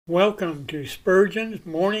Welcome to Spurgeon's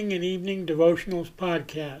Morning and Evening Devotionals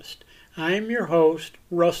Podcast. I am your host,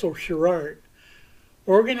 Russell Sherrard.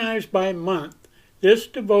 Organized by month, this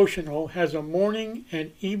devotional has a morning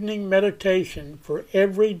and evening meditation for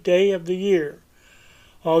every day of the year.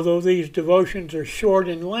 Although these devotions are short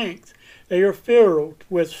in length, they are filled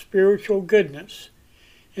with spiritual goodness.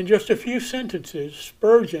 In just a few sentences,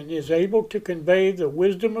 Spurgeon is able to convey the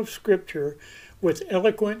wisdom of Scripture with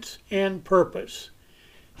eloquence and purpose.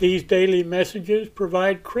 These daily messages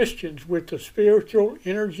provide Christians with the spiritual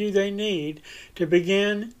energy they need to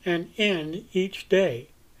begin and end each day.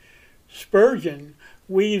 Spurgeon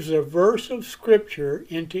weaves a verse of Scripture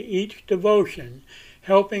into each devotion,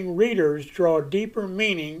 helping readers draw deeper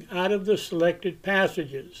meaning out of the selected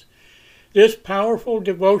passages. This powerful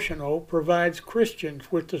devotional provides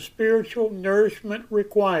Christians with the spiritual nourishment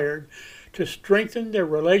required to strengthen their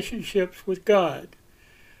relationships with God.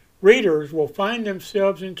 Readers will find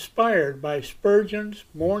themselves inspired by Spurgeon's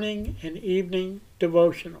morning and evening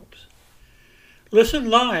devotionals.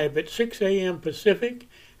 Listen live at 6 a.m. Pacific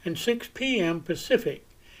and 6 p.m. Pacific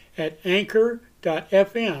at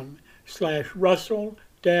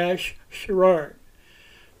anchor.fm/Russell-Sherrard.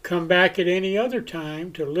 Come back at any other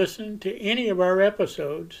time to listen to any of our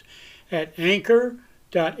episodes at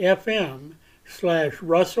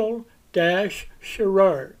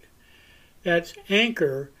anchor.fm/Russell-Sherrard. That's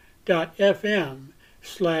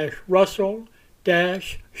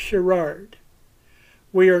anchor.fm/Russell-Sherrard.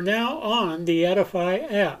 We are now on the Edify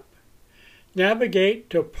app. Navigate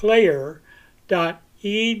to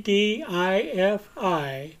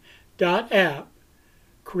player.edifi.app,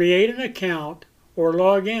 create an account, or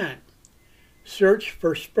log in. Search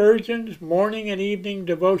for Spurgeon's Morning and Evening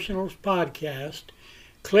Devotionals Podcast,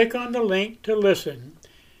 click on the link to listen,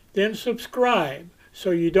 then subscribe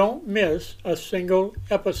so you don't miss a single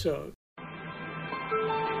episode.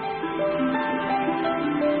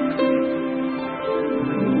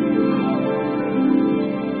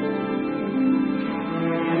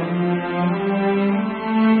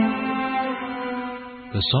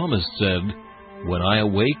 The psalmist said, "When I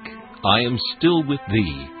awake, I am still with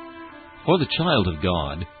Thee." For the child of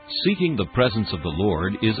God, seeking the presence of the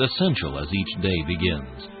Lord is essential as each day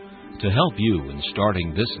begins. To help you in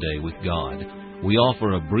starting this day with God, we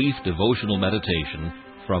offer a brief devotional meditation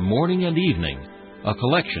from morning and evening, a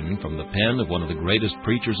collection from the pen of one of the greatest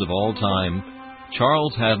preachers of all time,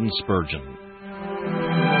 Charles Haddon Spurgeon.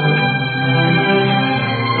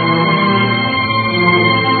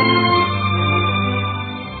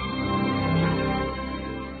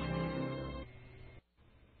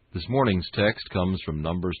 This morning's text comes from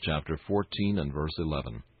Numbers chapter 14 and verse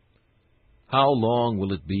 11. "How long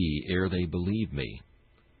will it be ere they believe me?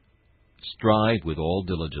 Strive with all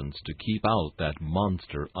diligence to keep out that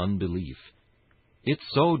monster unbelief. It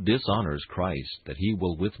so dishonors Christ that He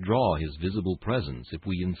will withdraw His visible presence if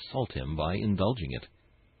we insult Him by indulging it.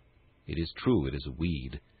 It is true it is a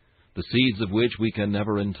weed, the seeds of which we can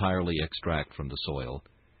never entirely extract from the soil.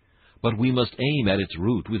 But we must aim at its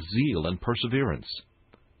root with zeal and perseverance.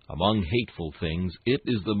 Among hateful things it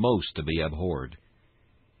is the most to be abhorred.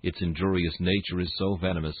 Its injurious nature is so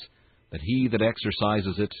venomous that he that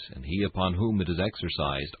exercises it and he upon whom it is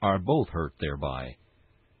exercised are both hurt thereby.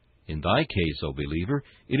 In thy case, O believer,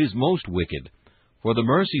 it is most wicked, for the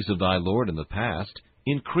mercies of thy Lord in the past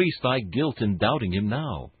increase thy guilt in doubting Him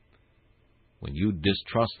now. When you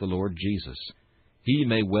distrust the Lord Jesus, He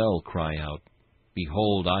may well cry out,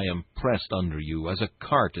 'Behold, I am pressed under you, as a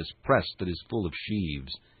cart is pressed that is full of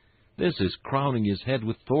sheaves. This is crowning his head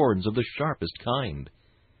with thorns of the sharpest kind.'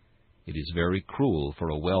 It is very cruel for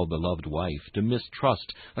a well-beloved wife to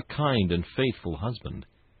mistrust a kind and faithful husband.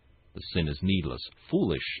 The sin is needless,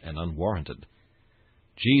 foolish, and unwarranted.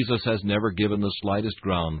 Jesus has never given the slightest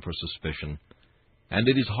ground for suspicion, and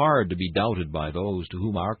it is hard to be doubted by those to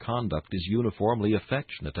whom our conduct is uniformly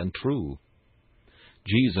affectionate and true.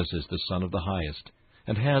 Jesus is the Son of the Highest,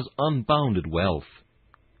 and has unbounded wealth.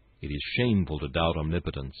 It is shameful to doubt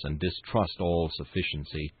omnipotence and distrust all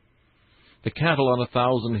sufficiency. The cattle on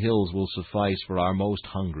 1,000 hills will suffice for our most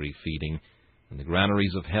hungry feeding, and the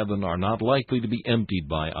granaries of heaven are not likely to be emptied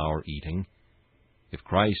by our eating. If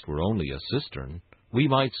Christ were only a cistern, we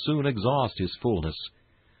might soon exhaust His fullness.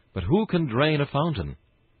 But who can drain a fountain?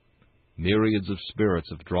 Myriads of spirits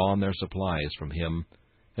have drawn their supplies from Him,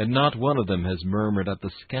 and not one of them has murmured at the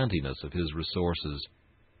scantiness of His resources.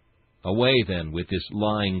 Away, then, with this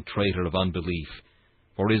lying traitor of unbelief,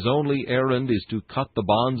 for his only errand is to cut the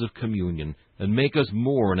bonds of communion and make us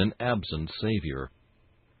mourn an absent Savior.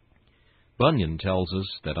 Bunyan tells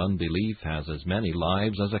us that unbelief has as many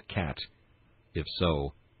lives as a cat. If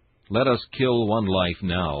so, Let us kill one life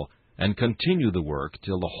now, and continue the work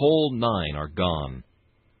till the whole 9 are gone.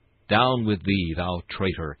 Down with thee, thou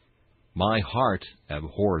traitor! My heart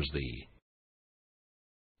abhors thee.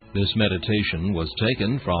 This meditation was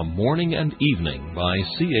taken from Morning and Evening by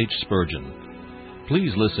C.H. Spurgeon.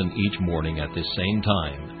 Please listen each morning at this same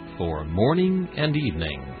time for Morning and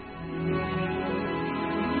Evening.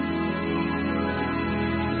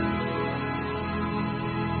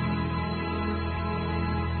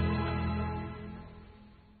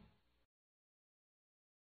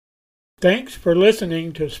 Thanks for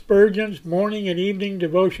listening to Spurgeon's Morning and Evening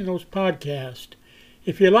Devotionals podcast.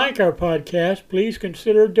 If you like our podcast, please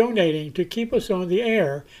consider donating to keep us on the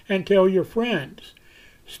air and tell your friends.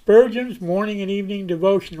 Spurgeon's Morning and Evening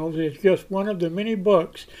Devotionals is just one of the many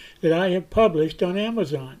books that I have published on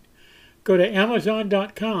Amazon. Go to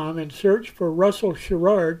Amazon.com and search for Russell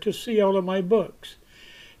Sherrard to see all of my books.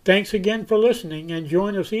 Thanks again for listening, and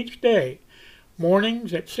join us each day,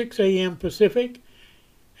 mornings at 6 a.m. Pacific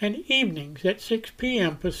and evenings at 6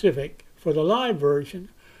 p.m. Pacific for the live version,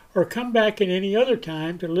 or come back at any other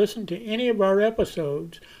time to listen to any of our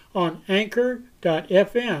episodes on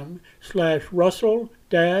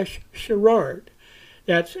anchor.fm/Russell-Sherrard.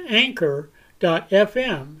 That's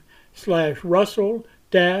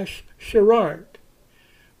anchor.fm/Russell-Sherrard.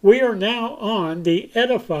 We are now on the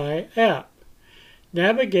Edify app.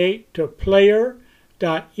 Navigate to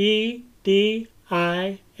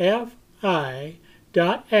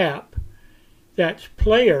player.edifi.app. That's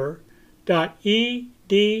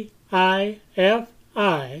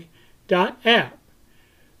player.edifi.app.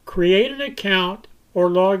 Create an account or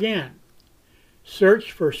log in.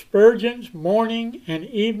 Search for Spurgeon's Morning and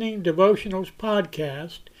Evening Devotionals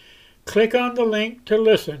podcast. Click on the link to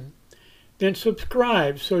listen, then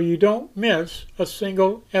subscribe so you don't miss a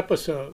single episode.